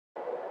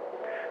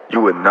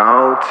You are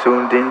now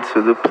tuned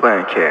into the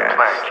Plancast.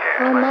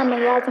 Oh, mama,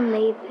 yazım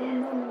leave.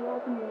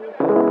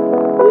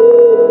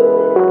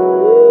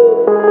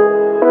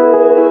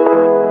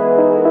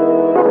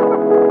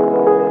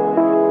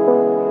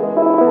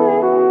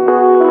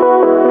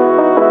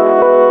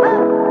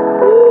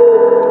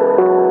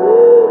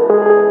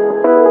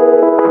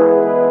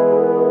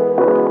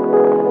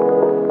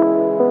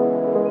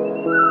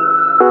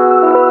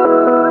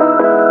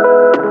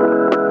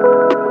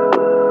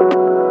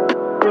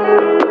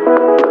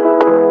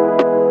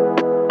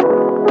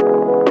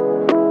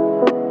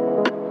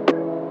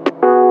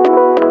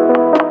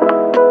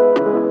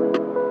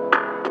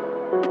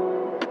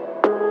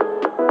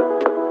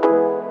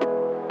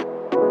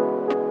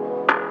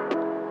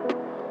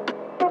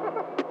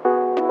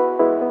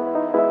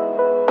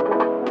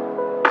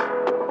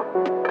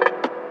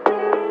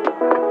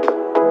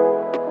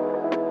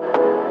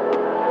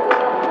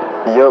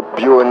 Yup,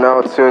 you are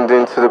now tuned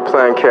into the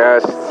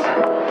Plancast.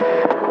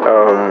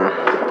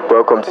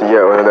 Welcome to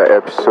yet another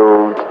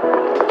episode.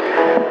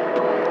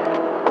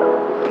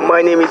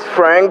 My name is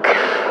Frank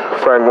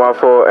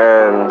Waffle,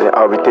 and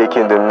I'll be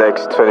taking the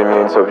next 20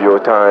 minutes of your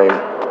time.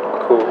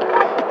 Cool.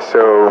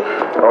 So,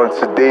 on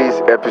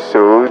today's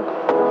episode,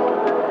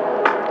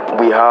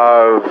 we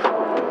have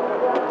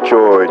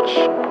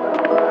George.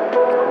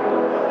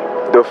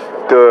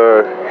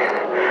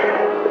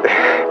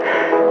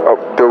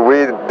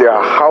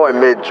 How I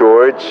met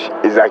George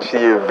is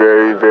actually a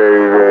very,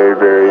 very, very,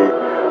 very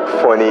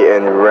funny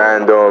and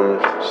random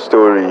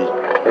story,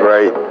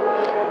 right?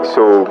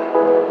 So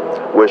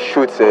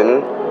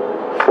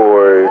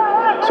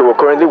we're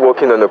currently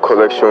working on a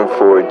collection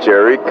for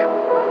Jerick,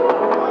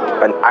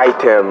 an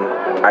item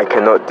I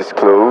cannot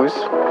disclose,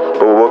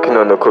 but we're working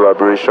on a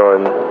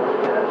collaboration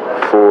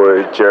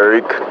for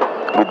Jerick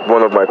with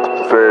one of my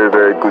very,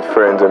 very good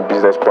friends and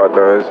business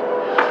partners.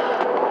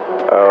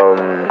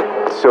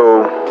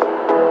 So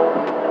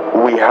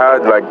we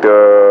had like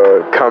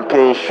the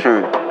campaign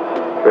shoot.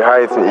 We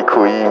had it in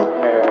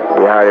Ikoyi.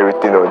 We had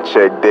everything on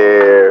check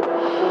there.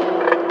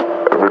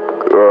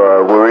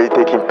 We're already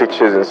taking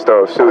pictures and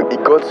stuff. So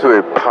it got to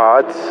a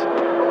part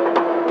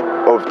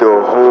of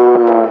the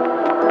whole,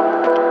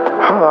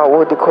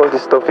 what do they call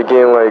this stuff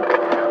again? Like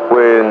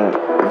when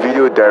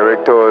video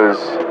directors,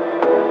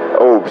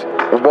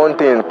 one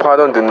thing,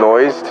 pardon the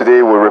noise,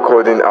 today we're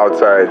recording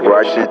outside. We're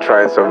actually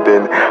trying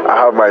something. I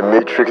have my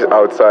Matrix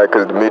outside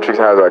because the Matrix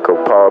has like a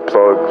power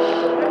plug,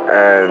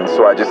 and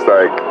so I just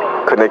like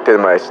connected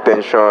my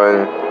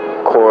extension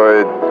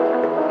cord,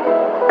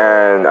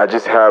 and I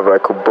just have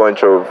like a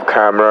bunch of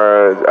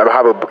cameras. I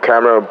have a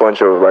camera, a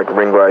bunch of like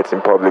ring lights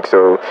in public.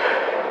 So,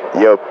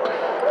 yep,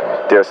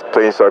 there's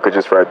playing soccer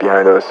just right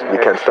behind us. We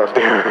can't stop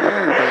there.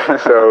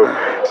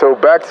 so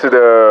back to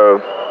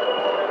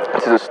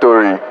the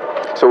story.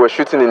 So we're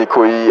shooting in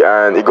Ikoyi,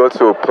 and it got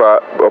to a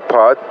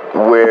part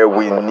where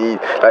we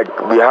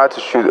had to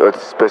shoot a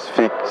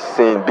specific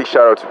scene. Big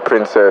shout out to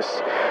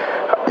Princess.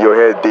 Your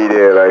head did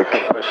there, like,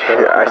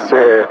 I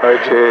swear.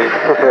 Okay.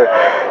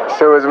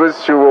 So we're supposed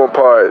to shoot one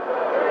part,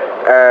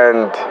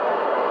 and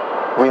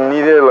we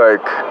needed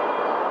like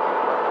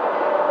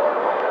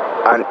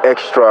an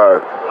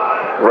extra,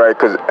 right?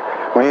 Because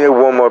we needed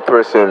one more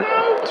person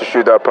to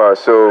shoot that part.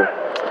 So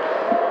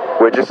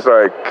we're just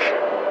like,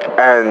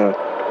 and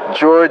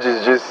George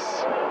is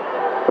just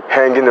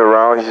hanging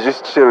around. He's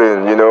just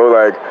chilling,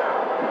 like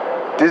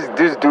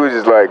this dude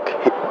is like,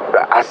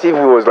 as if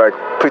he was like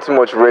pretty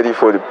much ready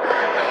for the.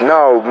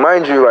 Now,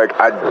 mind you, like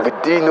we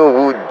didn't know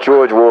who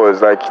George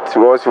was. Like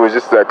to us, he was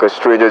just like a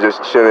stranger,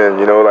 just chilling,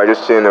 like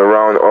just chilling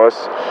around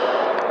us.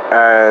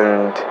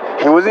 And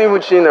he wasn't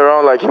even chilling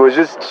around, like he was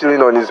just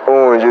chilling on his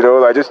own,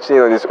 like just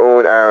chilling on his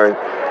own. And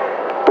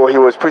but he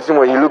was pretty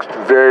much, he looked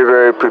very,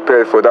 very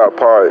prepared for that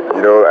part,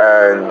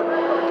 and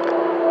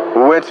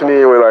we went to me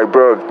and we're like,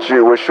 bro,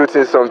 we're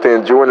shooting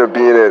something, do you want to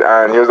be in it?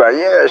 And he was like,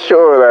 yeah,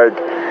 sure. Like,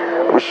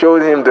 we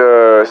showed him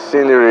the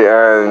scenery,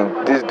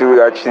 and this dude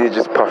actually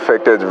just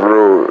perfected the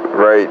role,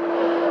 right?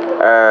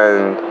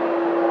 And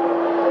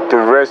the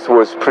rest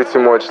was pretty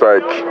much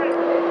like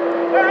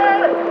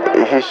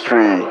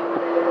history,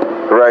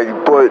 right?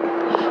 But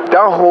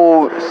that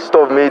whole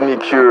stuff made me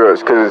curious,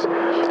 because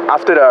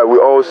after that, we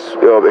all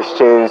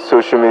exchanged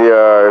social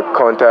media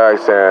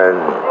contacts, and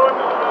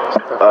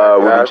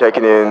we've been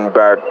checking in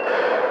back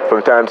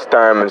from time to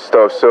time and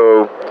stuff.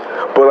 So,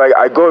 but like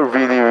I got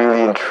really,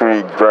 really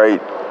intrigued,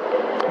 right?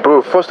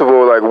 Bro, first of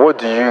all, like, what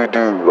do you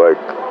do? Like,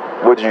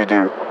 what do you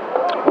do?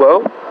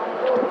 Well,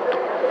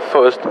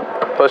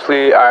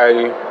 firstly,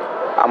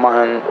 I'm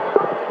on.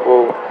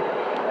 Whoa.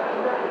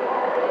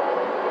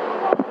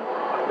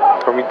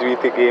 Can we do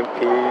it again,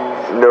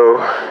 please? No,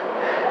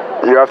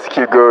 you have to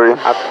keep going.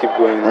 I have to keep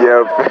going.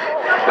 Yep.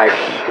 Like,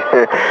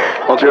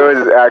 okay. George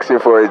is asking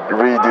for a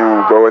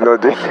redo, but we're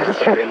not doing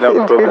it. Okay, no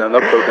problem.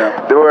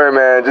 Don't worry,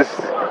 man. Just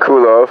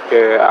cool off.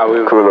 Yeah, I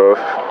will. Cool off.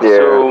 Yeah,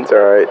 so, it's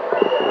alright.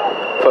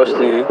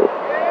 Firstly,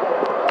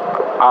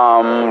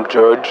 I'm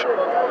George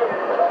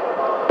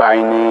by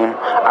name.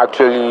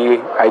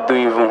 Actually, I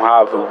don't even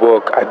have a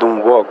work. I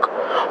don't work,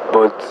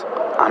 but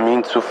I'm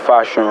into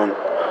fashion,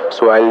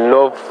 so I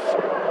love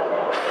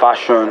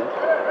fashion.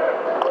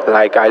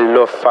 Like I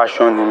love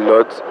fashion a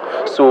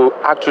lot. So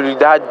actually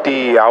that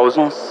day I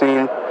wasn't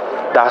seeing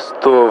that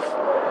stuff,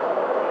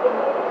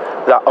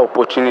 that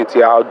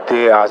opportunity out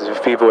there as a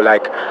favor.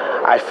 Like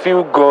I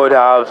feel God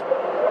has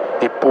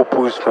a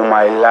purpose for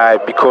my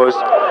life because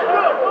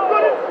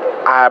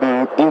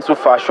I'm into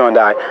fashion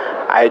that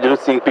I don't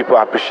think people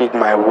appreciate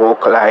my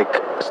work, like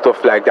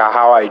stuff like that,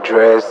 how I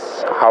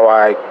dress, how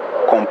I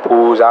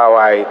compose, how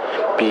I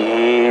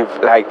behave.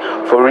 Like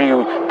for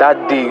real,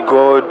 that day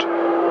God,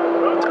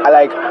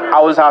 I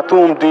was at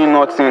home doing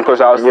nothing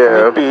because I was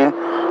sleeping.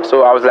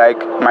 So I was like,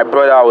 my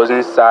brother was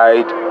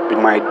inside with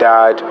my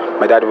dad.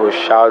 My dad was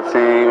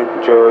shouting,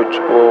 George,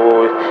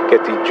 oh,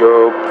 get a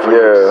job for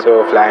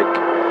yourself. Like,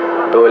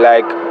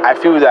 I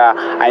feel that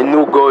I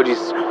know God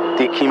is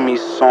taking me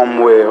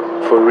somewhere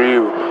for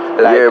real.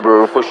 Like, yeah,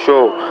 bro. For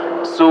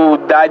sure. So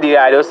that day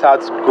I just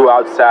had to go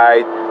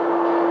outside.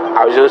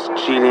 I was just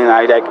chilling.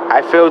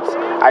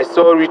 I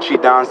saw Richie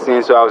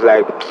dancing, so I was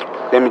like,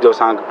 let me just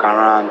hang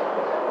around.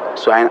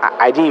 So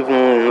I didn't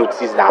even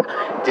notice that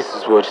this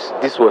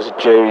was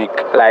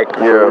Jerick, like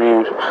for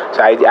real.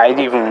 So I didn't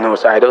even know.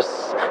 So I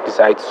just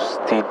decided to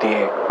stay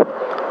there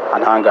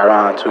and hang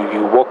around. So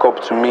you walk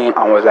up to me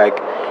and was like,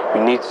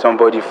 you need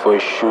somebody for a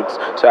shoot.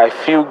 So I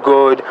feel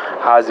God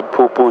has a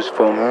purpose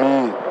for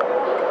me.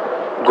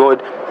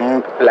 God,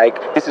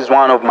 like this is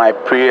one of my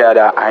prayer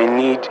that I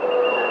need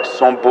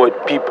somebody,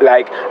 people,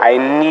 like I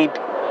need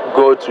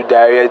God to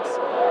direct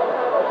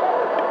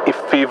a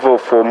favor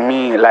for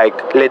me,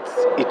 like let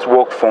it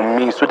work for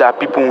me so that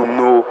people will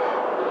know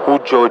who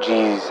George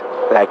is,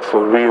 like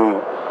for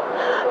real.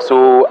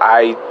 So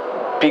I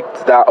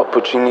picked that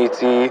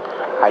opportunity,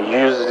 I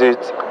used it,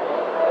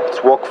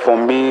 it worked for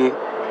me.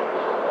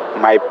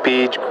 My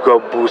page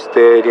got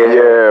boosted.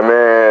 Yeah,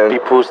 man.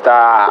 People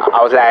start.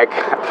 I was like,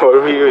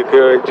 for real,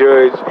 girl,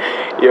 George,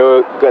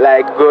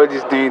 like God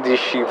is doing this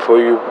shit for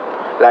you,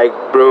 like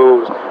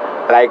bro,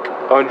 like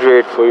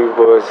 100 for you,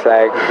 boss,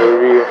 like for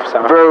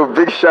real. Bro,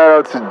 big shout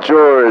out to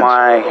George.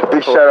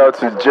 Big shout out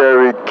to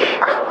Jerick.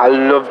 I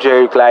love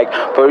Jerick, like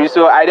for real.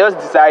 So I just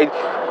decide,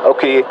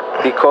 okay,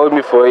 they called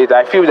me for it.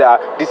 I feel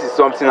that this is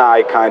something that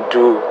I can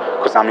do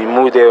because I'm a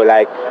model,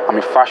 like I'm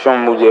a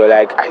fashion model,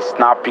 like I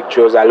snap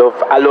pictures. I love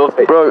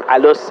it. Bro, I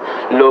just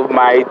love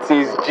my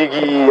things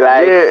jiggy,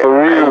 like for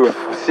real.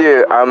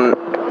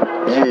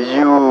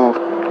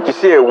 You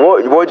see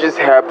what just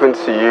happened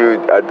to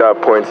you at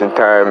that point in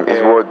time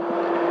is what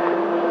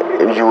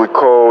you would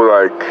call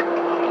like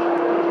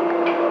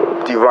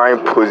divine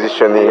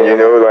positioning, you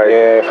know,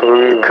 like for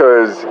real.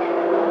 Because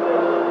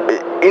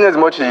in as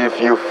much as if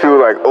you feel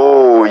like,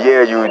 oh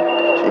yeah,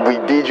 we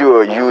did you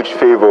a huge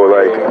favor,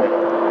 like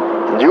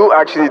you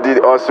actually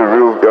did us a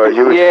real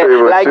huge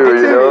favor like too,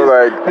 you know,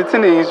 like the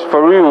thing is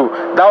for real.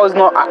 That was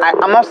not.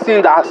 I'm not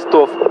seeing that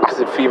stuff as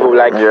a favor.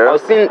 Like I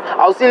was seeing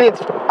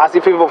it as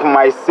a favor for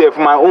myself,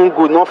 my own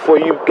good, not for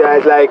you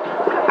guys. Like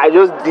I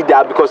just did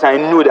that because I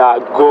knew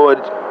that God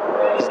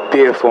is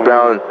there for me.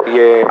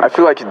 Yeah, I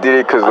feel like you did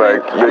it because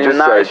like you're just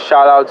nice like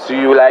shout out to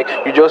you. Like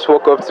you just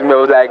woke up to me. I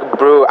was like,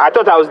 bro, I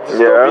thought I was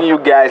disturbing you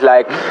guys.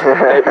 Like,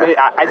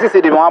 I just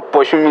said they want to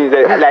push me.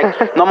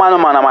 Like normal,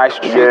 on my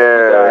street.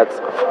 That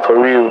for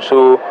real.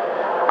 So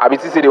I be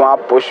say they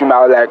want to push me.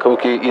 I was like,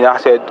 okay. You know, I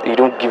said you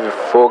don't give a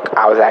fuck.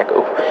 I was like,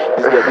 oh,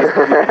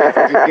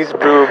 this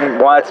bro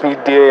wants me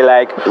there.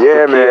 Like,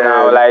 man.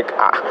 I was like,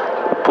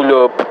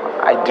 pull up.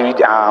 I do it,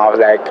 and I was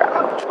like,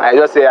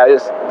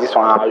 this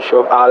one I'll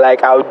show up.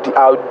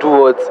 I'll do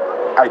what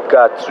I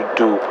got to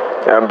do.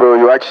 And bro,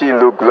 you actually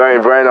look right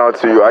now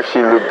too. You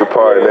actually look the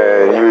part,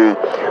 man.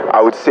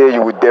 I would say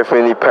you would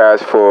definitely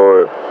pass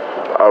for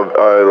a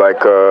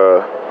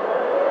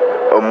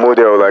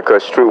model, like a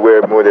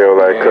streetwear model,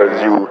 like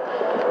because you,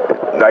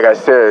 like I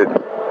said,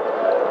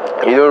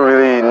 you don't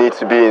really need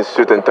to be in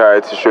suit and tie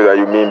to show that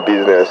you mean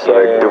business.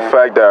 Like the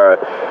fact that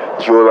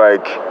you're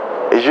like,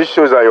 it just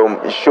shows that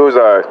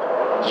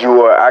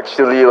you are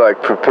actually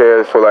like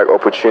prepared for like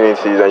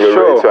opportunities and you're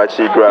ready to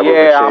actually grab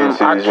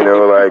opportunities. I'm you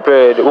know, like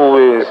prepared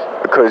always.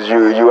 Because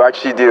you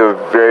actually did a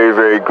very,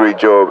 very great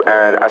job.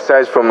 And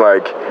aside from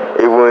like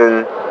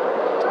even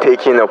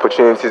taking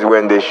opportunities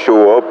when they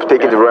show up,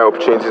 taking the right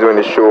opportunities when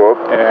they show up,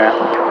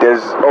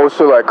 there's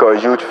also like a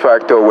huge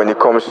factor when it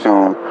comes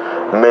to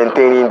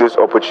maintaining those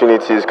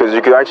opportunities, because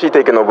you could actually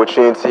take an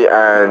opportunity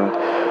and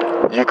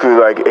you could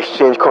like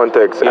exchange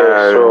contacts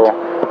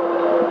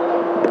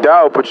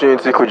that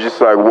opportunity could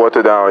just like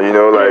water down, you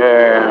know, like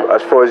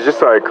as far as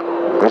just like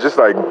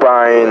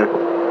buying,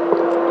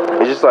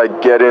 it's just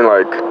like getting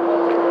like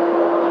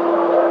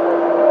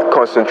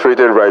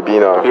concentrated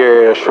Ribena.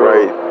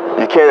 Right?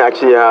 You can't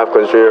actually have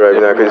concentrated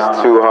Ribena because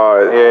it's too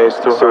hard. It's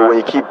too hard. So when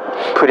you keep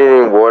putting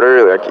it in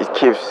water, like it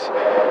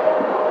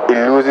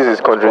loses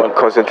its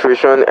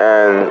concentration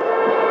and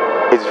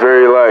it's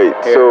very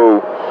light.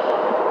 So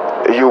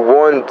you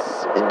want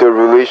the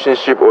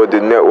relationship or the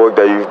network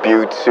that you've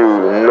built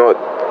to not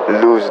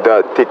lose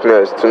that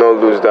thickness, to not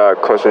lose that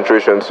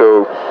concentration.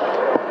 So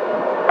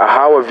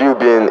how have you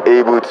been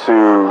able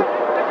to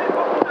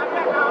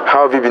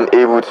how have you been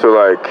able to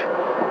like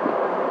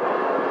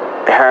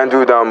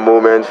handle that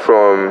moment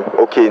from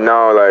okay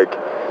now like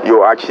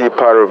you're actually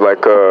part of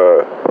like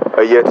a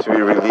yet to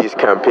be released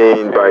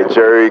campaign by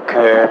Jerick,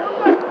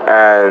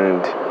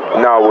 and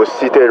now we're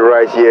seated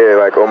right here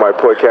like on my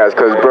podcast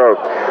because bro,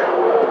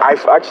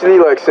 I've actually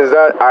like since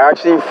that I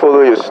actually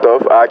follow your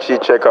stuff. I actually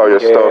check out your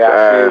stuff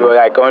I and feel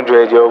like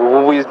 100. You've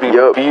always been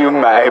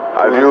viewing my posts,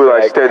 I view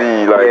like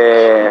steady like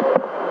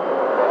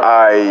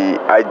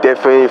I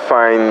definitely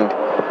find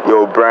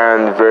your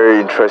brand very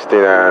interesting,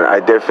 and I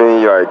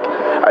definitely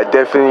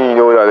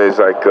know that there's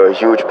like a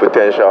huge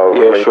potential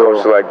when it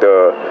comes to like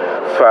the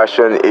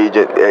fashion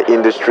agent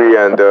industry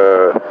and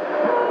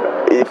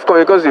if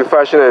it comes to the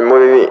fashion and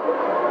modeling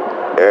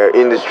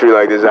industry,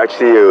 like there's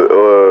actually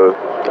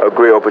a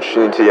great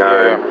opportunity,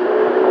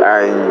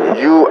 and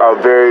you are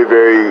very,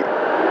 very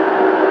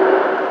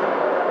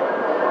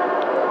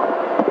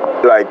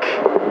like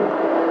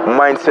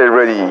mindset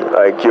ready,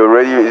 like you're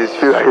ready. It just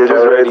feels like you're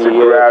just ready to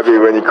grab it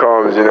when it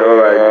comes, you know.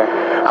 Like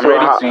I'm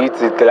ready to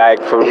eat it,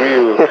 like for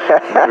real.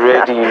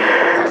 Ready.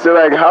 So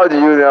like, how do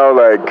you now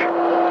like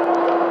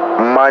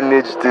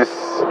manage these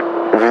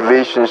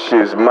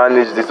relationships,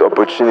 manage these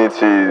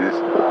opportunities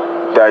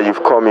that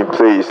you've come in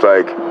place?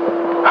 Like,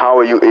 how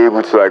are you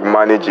able to like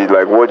manage it?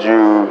 Like, what are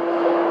you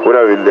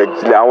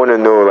like? I want to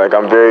know. Like,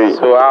 I'm very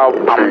so how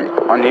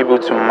I'm unable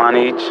to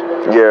manage.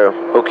 Yeah.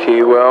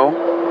 Okay. Well,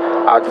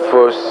 at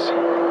first,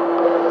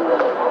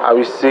 I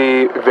will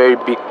say very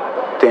big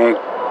thank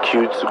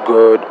you to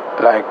God,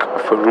 like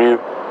for real.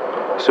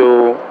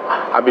 So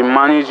I've been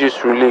managing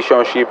this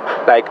relationship,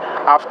 like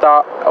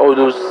after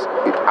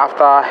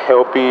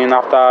helping,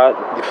 after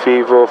the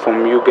favor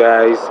from you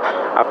guys,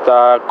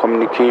 after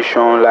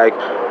communication, like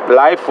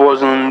life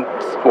was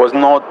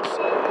not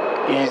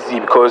easy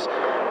because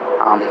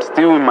I'm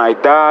still with my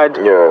dad.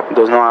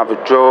 Does not have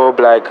a job.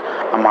 Like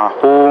I'm at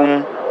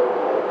home.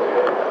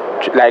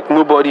 Like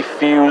nobody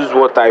feels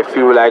what I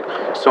feel. Like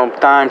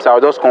sometimes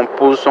I'll just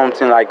compose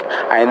something like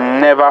I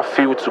never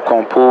feel to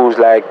compose.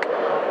 Like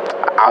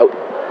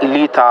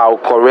later I'll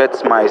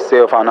correct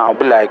myself and I'll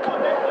be like,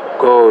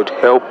 God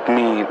help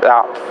me,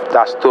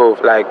 that stuff.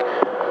 Like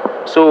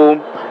so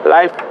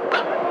life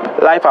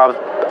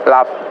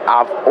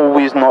I've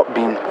always not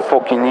been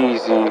fucking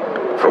easy.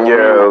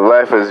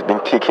 Life has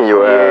been kicking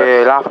your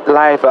ass.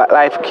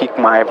 Life kicked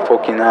my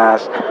fucking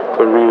ass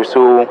for real.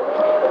 So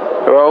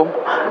well,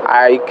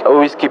 I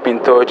always keep in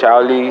touch.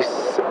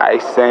 I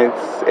send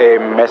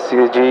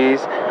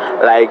messages,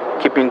 like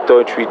keep in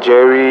touch with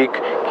Jerick,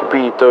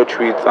 keeping in touch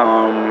with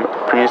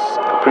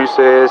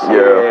Princess.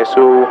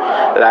 So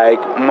like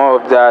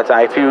more of that.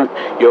 I feel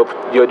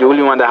you're the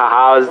only one that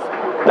has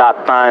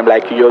that time.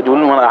 Like you're the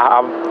only one that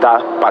have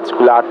that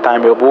particular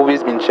time. You've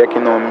always been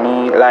checking on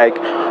me. Like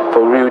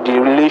for real, the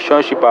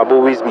relationship I've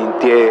always been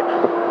there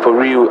for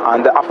real,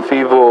 and that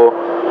favor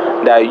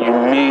that you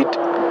made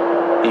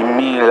in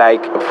me,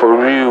 like for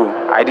real,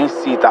 I didn't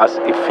see it as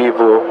a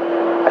favor.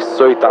 I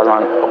saw it as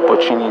an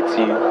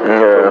opportunity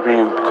for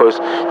real, because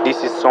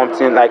this is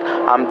something like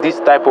I'm this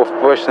type of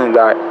person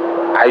that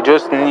I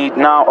just need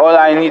now. All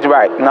I need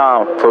right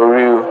now, for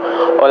real,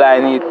 all I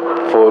need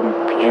from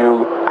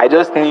you, I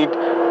just need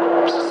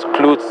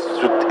clothes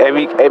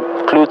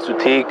to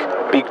take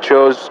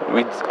pictures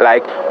with,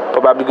 like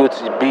probably go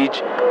to the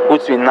beach, go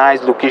to a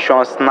nice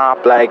location,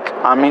 snap. Like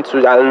I'm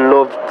into.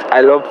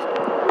 I love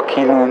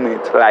killing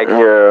it. Like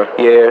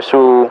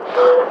so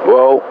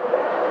well,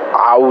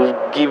 I will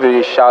give it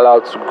a shout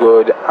out to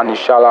God and a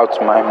shout out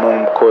to my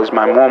mom, because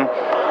my mom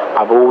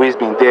have always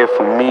been there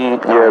for me.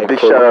 Big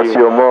shout out to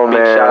your mom, man.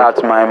 Big shout out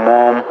to my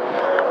mom.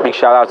 Big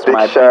shout out to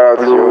my big shout out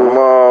to your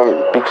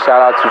mom. Big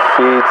shout out to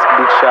Faith.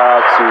 Big shout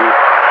out to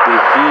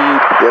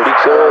David. Big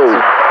shout out to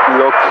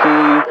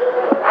Lucky.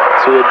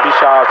 So a big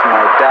shout out to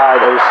my dad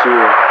also.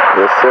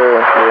 Yes, sir.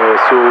 Yeah,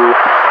 so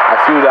I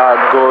feel that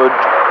God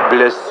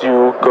bless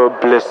you. God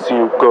bless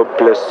you. God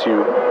bless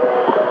you.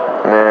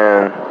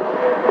 Man.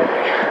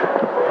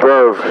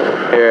 Bro.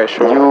 Yeah,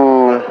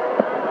 sure.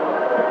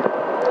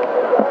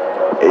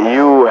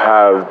 You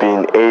have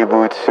been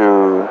able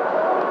to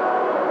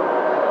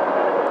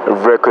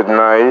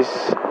recognize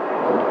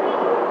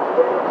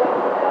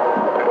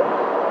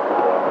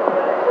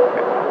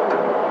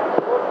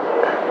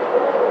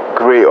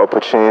great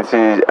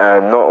opportunities,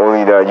 and not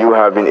only that, you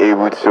have been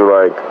able to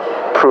like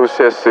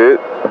process it.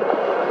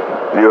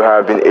 You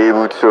have been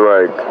able to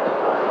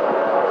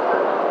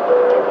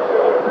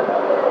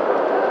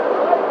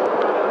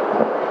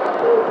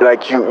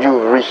like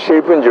you've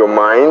reshaped your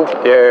mind.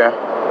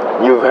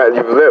 You've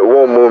let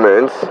one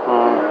moment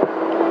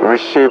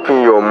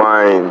reshaping your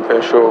mind.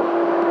 For sure.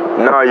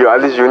 Now you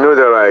at least you know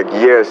that like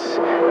yes,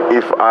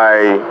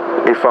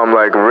 if I'm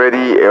like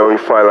ready, or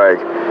if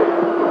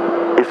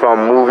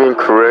I'm moving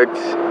correct,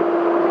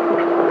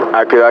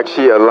 I could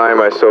actually align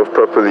myself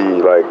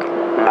properly, like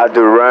at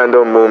the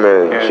random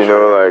moment, you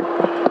know, like.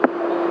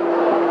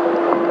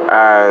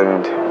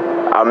 And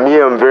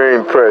I'm very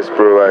impressed,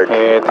 bro. Like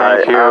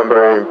thank you, I'm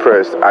very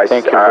impressed.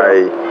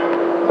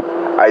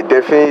 I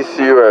definitely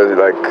see you as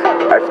like,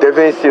 I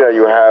definitely see that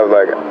you have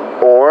like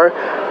or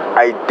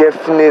I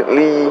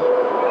definitely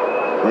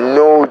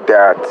know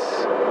that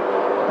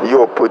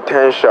your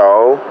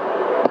potential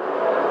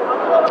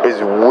is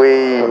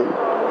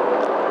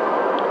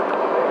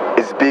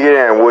bigger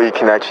than what you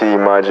can actually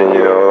imagine,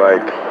 you know,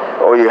 like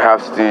all you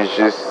have to do is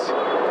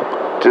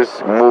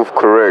just move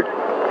correct.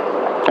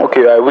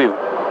 Okay, I will.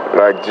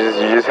 Like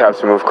you just have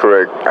to move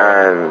correct,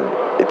 and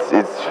it's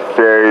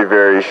very,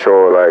 very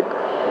sure, like,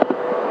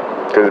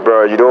 because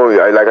bro, you don't,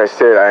 like I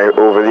said, I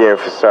overly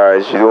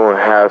emphasize, you don't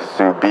have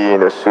to be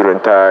in a suit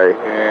and tie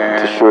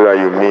to show that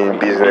you mean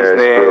business,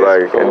 bro,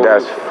 like, and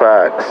that's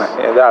facts.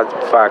 Yeah, that's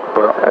fact,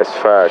 bro. That's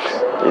facts.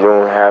 You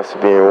don't have to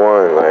be in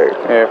one, like,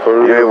 For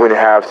real. you don't even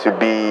have to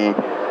be,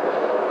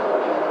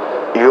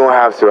 you don't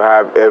have to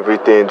have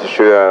everything to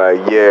show that,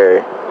 like,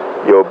 yeah,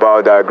 you're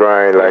about that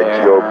grind,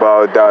 like, you're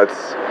about that.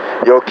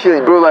 You're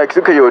killing, bro. Like,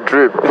 look at your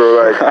drip,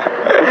 bro. Like,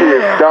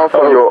 down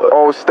from your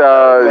All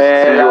Stars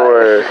to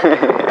your,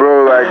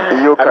 bro.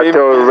 Like, your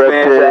cartel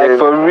repping, like,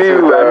 for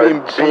real. I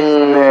mean,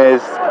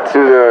 business to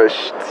the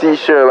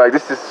t-shirt. Like,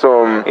 this is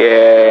some.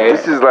 Yeah.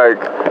 This is like.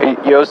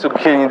 You're also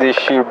killing this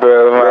shit,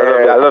 bro.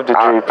 Man, I love the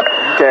drip.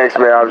 Thanks,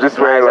 man. I'm just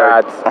wearing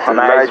like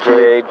nice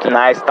braid,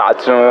 nice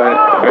tattoo,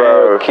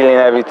 bro. Killing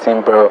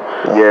everything, bro.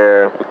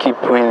 Yeah. We keep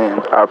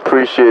winning. I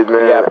appreciate,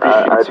 man. Yeah,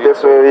 I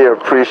definitely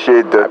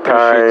appreciate the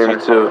time. You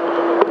too.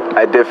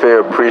 I definitely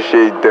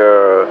appreciate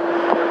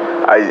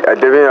I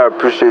definitely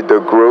appreciate the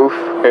growth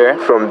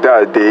from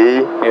that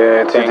day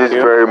to this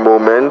very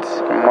moment.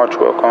 You're much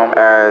welcome.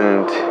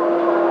 And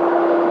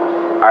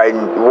I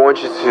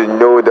want you to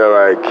know that,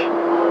 like,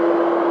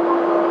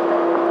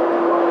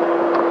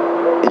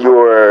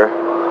 your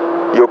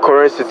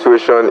current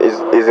situation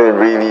isn't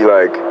really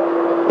like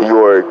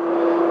your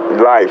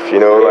life, you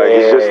know, like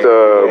it's just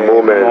a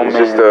moment, it's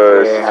just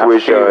a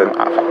situation.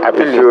 I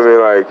feel you feel me?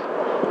 Like,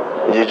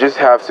 you just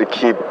have to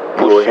keep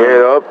your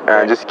head up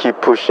and just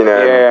keep pushing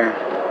and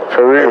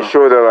for real.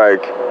 ensure that,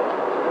 like,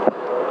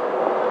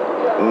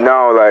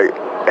 now, like,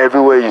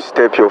 everywhere you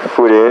step your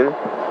foot in,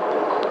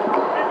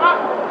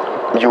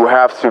 you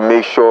have to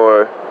make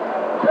sure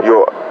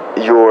you're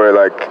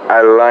like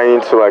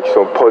aligned to like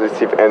some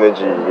positive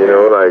energy, you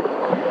know, like,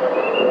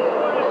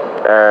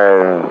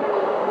 and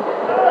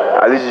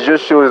at least it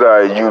just shows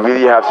that you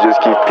really have to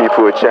just give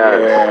people a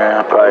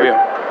chance. Like,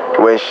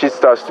 when shit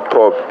starts to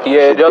pop,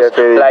 just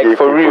like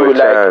for real,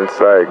 chance.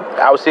 Like,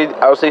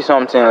 I'll say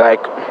something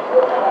like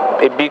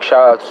a big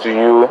shout out to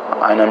you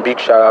and a big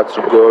shout out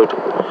to God,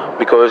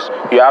 because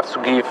you have to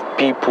give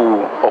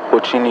people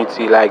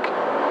opportunity. Like,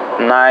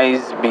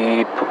 nice,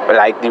 be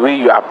like the way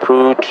you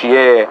approach.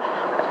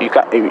 You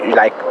can,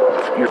 like,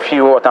 you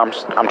feel what I'm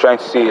trying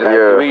to say. Like,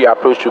 the way you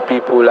approach to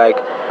people, like,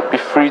 be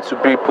free to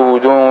people.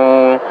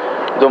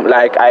 Don't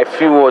like. I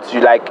feel what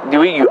you like. The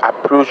way you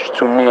approach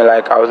to me,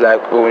 like, I was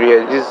like, oh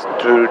yeah, this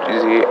dude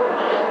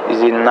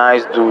is a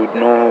nice dude.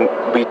 No,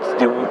 with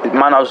the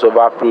manners of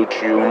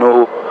approach, you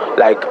know,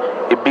 like,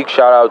 a big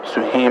shout out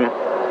to him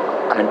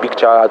and a big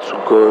shout out to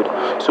God.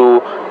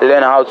 So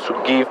learn how to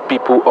give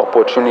people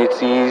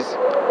opportunities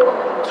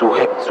so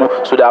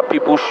that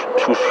people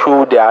should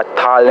show their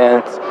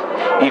talent.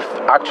 If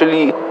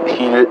actually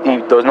he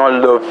does not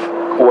love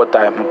what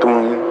I'm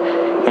doing,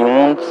 he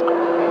won't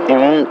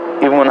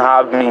even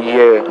have me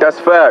here. That's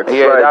facts.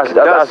 Yeah, like,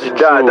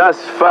 that's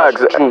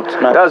facts. That's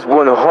truth, man. That's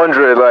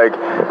 100. Like,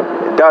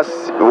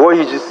 that's what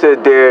he just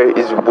said there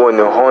is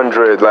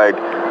 100. Like,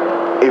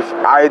 if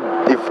I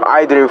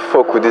didn't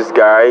fuck with this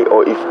guy,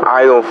 or if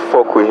I don't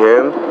fuck with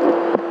him,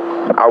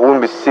 I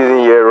wouldn't be sitting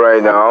here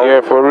right now.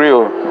 Yeah, for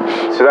real.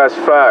 So that's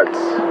facts.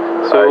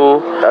 So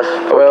like, that's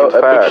fucking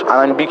facts.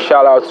 And a big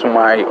shout out to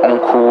my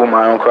uncle.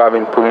 My uncle have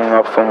been pulling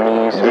up for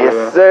me. So,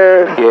 yes,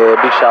 sir. Yeah,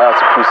 big shout out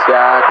to Chris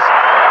Yax.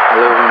 I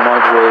love him,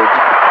 Madrid.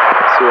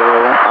 So,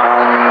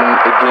 and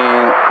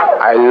again,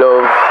 I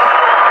love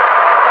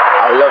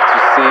to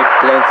say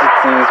plenty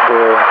things,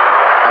 bro.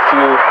 I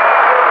feel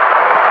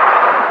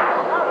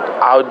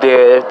out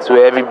there to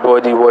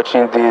everybody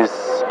watching this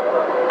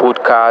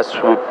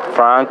podcast with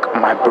Frank,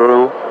 my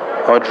bro,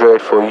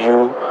 100 for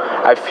you.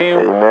 I feel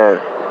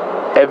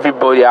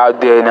everybody out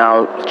there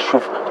now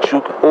should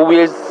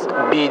always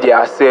be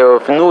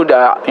themselves. Know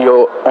that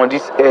you're on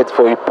this earth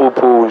for a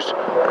purpose.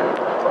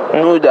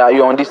 Know that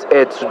you're on this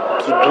earth to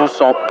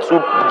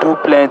do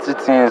plenty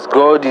things.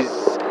 God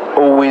is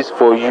always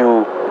for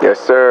you. Yes,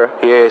 sir.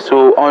 Yeah,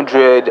 so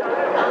 100.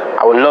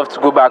 I would love to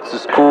go back to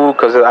school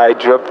because I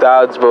dropped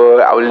out,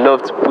 but I would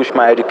love to push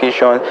my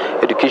education.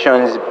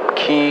 Education is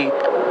key.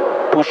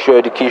 Push your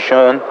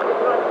education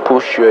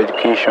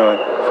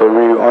for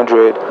real,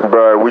 100.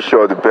 Bro, I wish you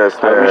all the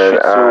best, man. I wish you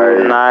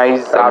too.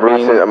 Nice.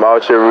 I'm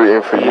out here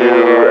rooting for you,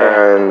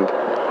 and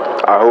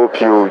I hope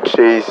you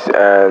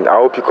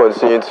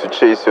continue to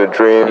chase your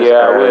dreams.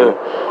 Yeah, I will.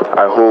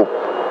 I hope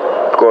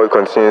God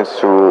continues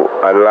to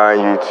align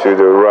you to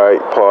the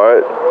right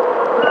part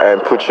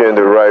and put you in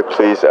the right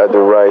place at the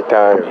right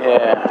time.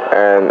 Yeah.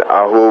 And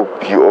I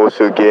hope you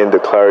also gain the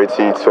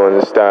clarity to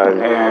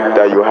understand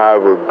that you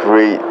have a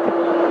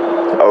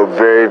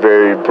very,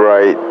 very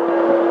bright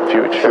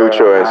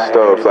future and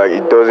stuff. Like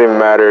it doesn't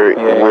matter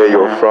where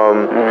you're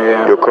from,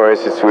 your current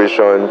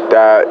situation.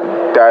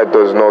 That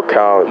does not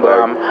count. But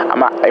Like,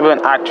 I'm even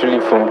actually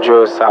from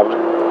Jos. I'm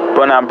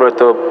born and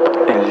brought up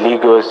in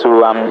Lagos,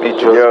 so I'm a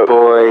Jos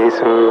boy.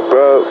 So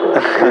bro,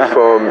 you're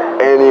from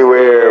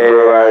anywhere,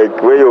 bro.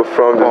 Like where you're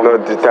from does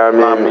not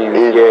determine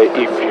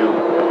if you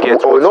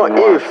get or what not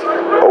you if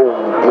or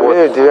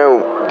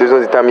does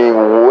not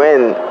determine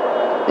when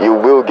you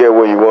will get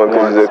what you want,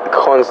 because it's a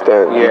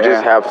constant. You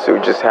just have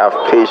have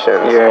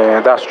patience.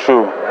 Yeah, that's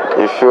true.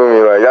 You feel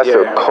me? Like that's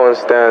a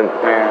constant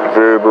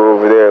variable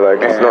over there.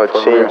 Like it's not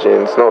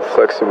changing. It's not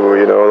flexible.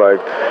 You know, like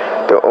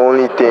the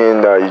only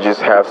thing that you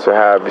just have to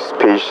have is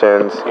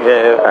patience.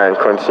 And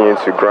continue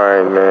to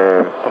grind,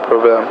 man. No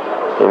problem.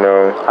 You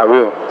know. I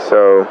will.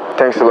 So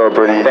thanks a lot,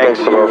 buddy. Thanks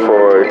a lot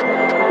for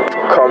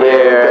coming.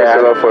 Thanks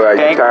a lot for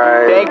like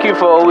time. Thank you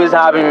for always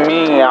having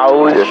me. I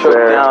always shut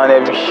down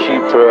every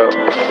shit, bro.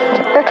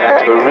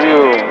 For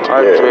real.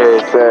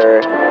 Yes,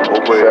 sir.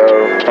 So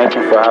thank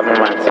you for having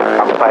my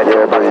time.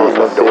 Yeah, but you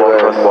can see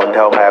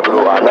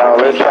now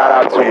let's shout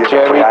out to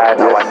Jerry.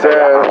 Yes,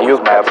 sir. You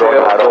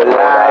Cartel for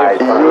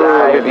live.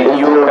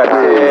 You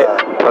Cartel.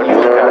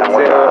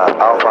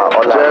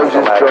 James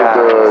just dropped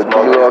the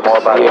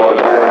deluxe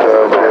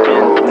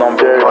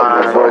number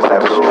one voice of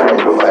the street.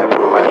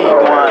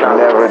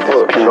 Never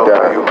dispute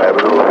that.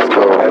 Let's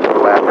go.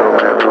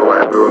 I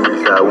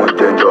promise I won't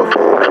change your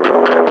phone.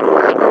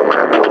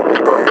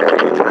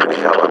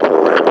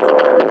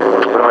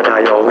 Brother,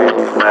 your way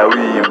is my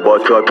way,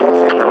 but your beat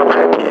is not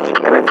my beat.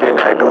 Anything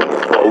I do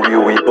is for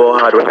we ball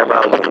hard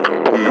whenever we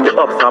eat.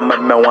 Up some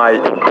man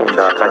white, I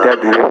tell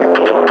you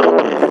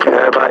if you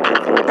ever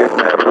intimidate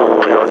my bro,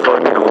 your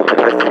son will be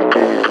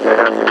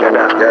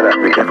together.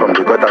 We came from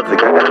the gutter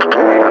together.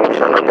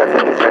 Ambition of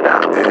getting this header.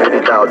 Many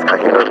doubts, I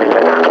cannot be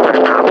header.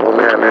 Oh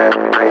man,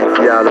 I ain't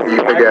see all of you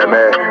again,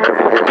 man.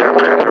 Every day,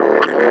 man, bro.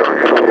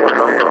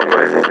 Long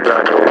progress is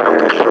planned, and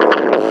we show.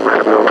 My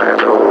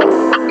bro.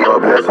 God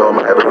bless all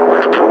my bro.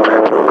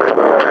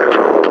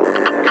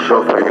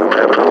 Show for you,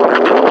 my bro.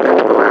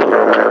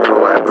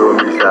 I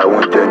promise I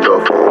won't change your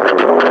phone.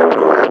 My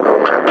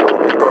bro.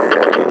 We gon'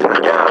 get it.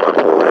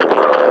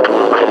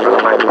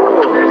 My bro.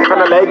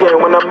 Kinda like it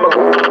when I'm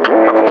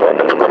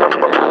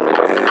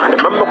and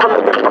remember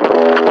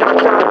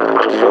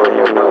I'm sure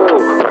you know.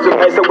 As you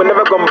guys said, we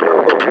never gonna blow.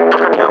 I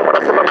can't what I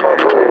said, I'm gonna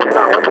go.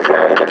 Now what to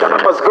say, the gun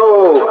must go.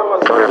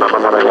 Sorry, I'm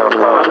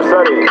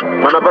sorry.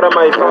 Man, I better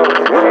my phone.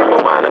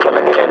 Man, I'm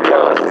gonna get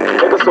lost.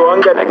 Niggas so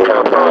I'm gonna get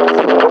lost.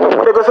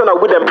 Niggas so now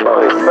with them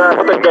boys.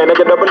 But again, I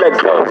get double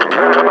exhaust.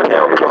 I'm a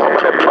hell with the home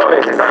of them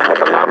boys.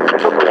 That's a lot of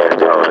people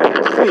enjoy.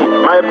 See,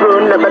 my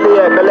bro never lay.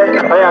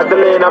 I had the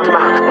lane number.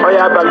 I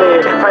had the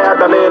lane. Fire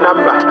the lane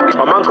number.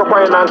 My man can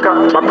find anchor.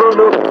 My bro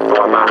no.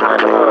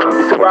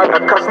 This is why I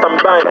got custom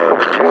bind.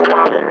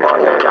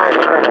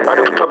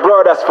 My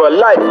brothers for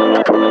life.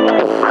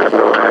 My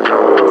bro.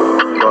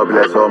 God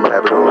bless all my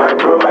bro.